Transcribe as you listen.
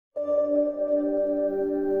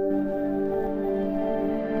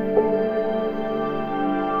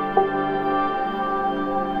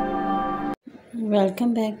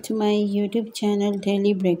Welcome back to my YouTube channel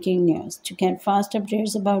Daily Breaking News. To get fast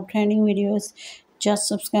updates about trending videos, just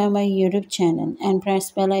subscribe my YouTube channel and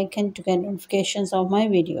press bell icon to get notifications of my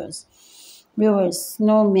videos. Viewers,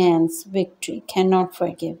 Snowman's victory cannot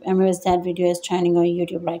forgive. And viewers, that video is trending on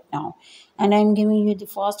YouTube right now. And I'm giving you the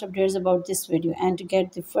fast updates about this video. And to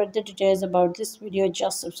get the further details about this video,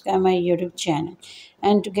 just subscribe my YouTube channel.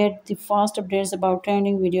 And to get the fast updates about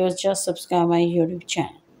trending videos, just subscribe my YouTube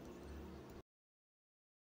channel.